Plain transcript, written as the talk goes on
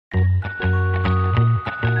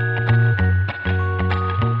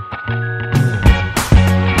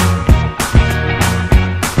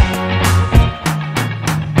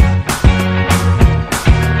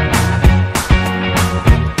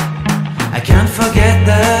can't forget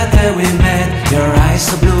the day we met. Your eyes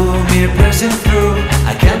so blue, me piercing through.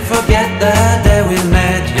 I can't forget the day we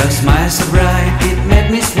met. Your smile so bright, it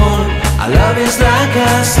made me swoon. Our love is like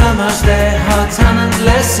a summer's day, hot and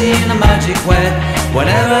endless in a magic way.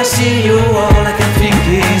 Whenever I see you, all I can think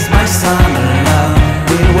is my summer love.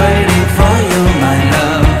 Been waiting for you, my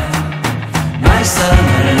love. My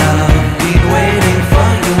summer love. Been waiting for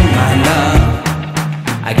you, my love.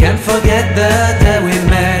 I can't forget the day we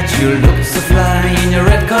met. You looked so fly in your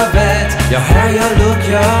red Corvette. Your hair, your look,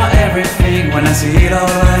 your everything. When I see it all,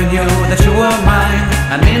 I knew that you were mine.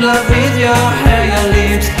 I'm in love with your hair, your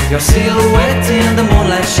lips, your silhouette in the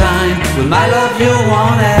moonlight shine. With my love you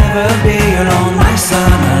won't ever be alone. My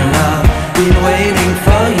summer love, been waiting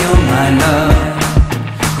for you, my love.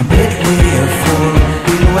 Completely a fool,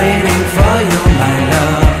 been waiting for you, my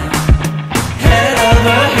love. Head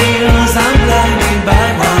over heels, I'm blinded by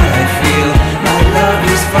what I feel. My love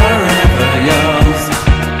is forever yours.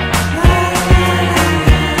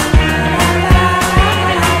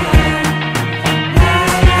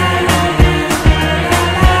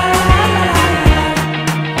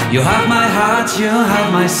 You have my heart, you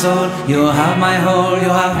have my soul. You have my whole,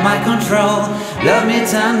 you have my control. Love me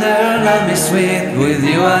tender, love me sweet. With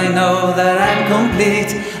you I know that I'm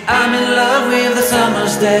complete. I'm in love with the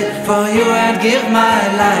summer's day. For you I'd give my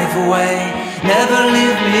life away. Never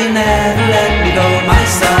leave me, never let me go. My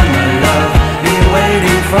summer love, been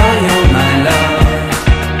waiting for you, my love.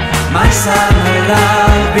 My summer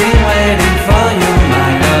love, been waiting for you,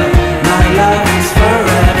 my love. My love is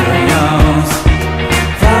forever yours.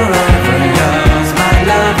 Forever yours, my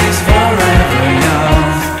love is forever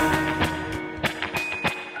yours.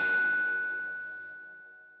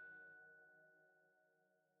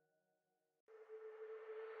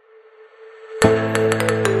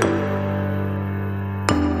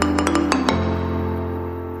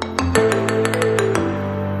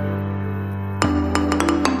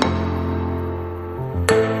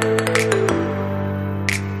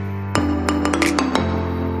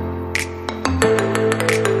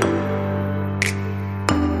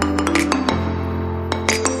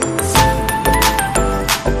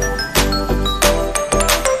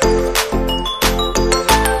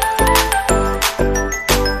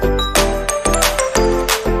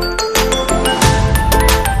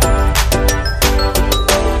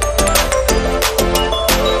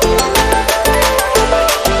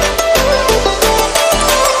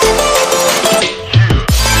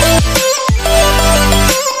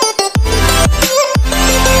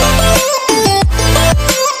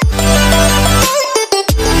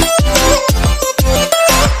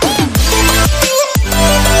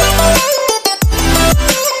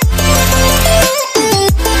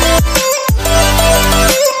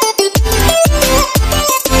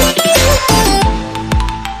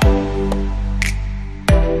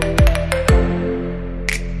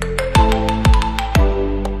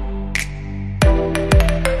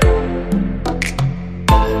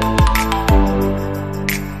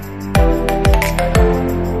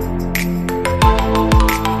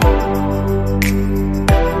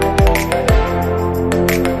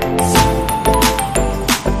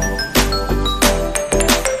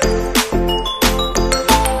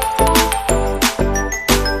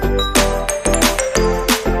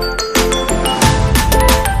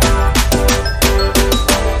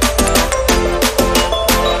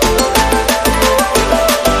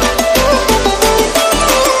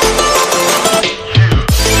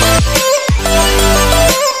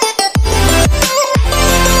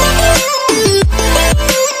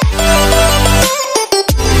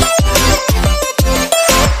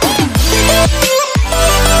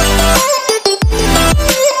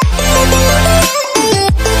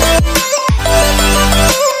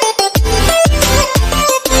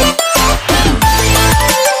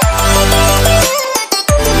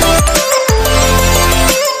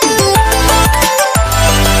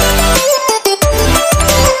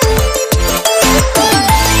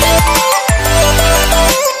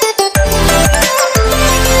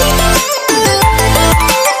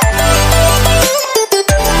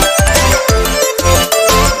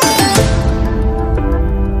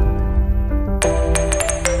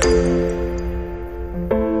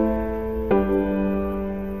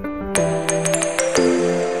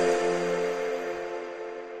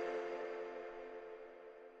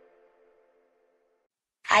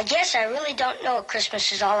 I guess I really don't know what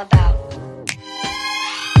Christmas is all about.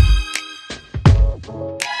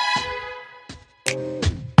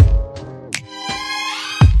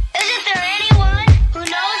 Isn't there anyone who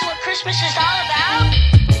knows what Christmas is all about?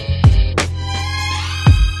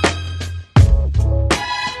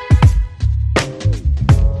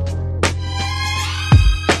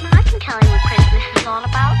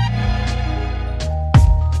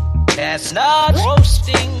 chestnuts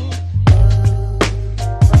roasting,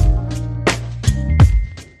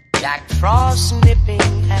 Jack Frost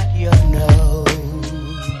nipping at your nose.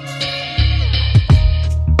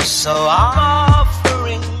 So I'm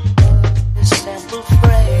offering this simple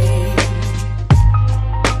phrase.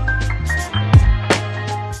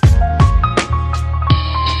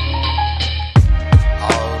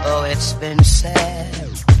 Although it's been said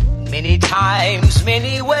many times,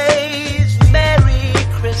 many ways, Merry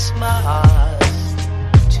Christmas.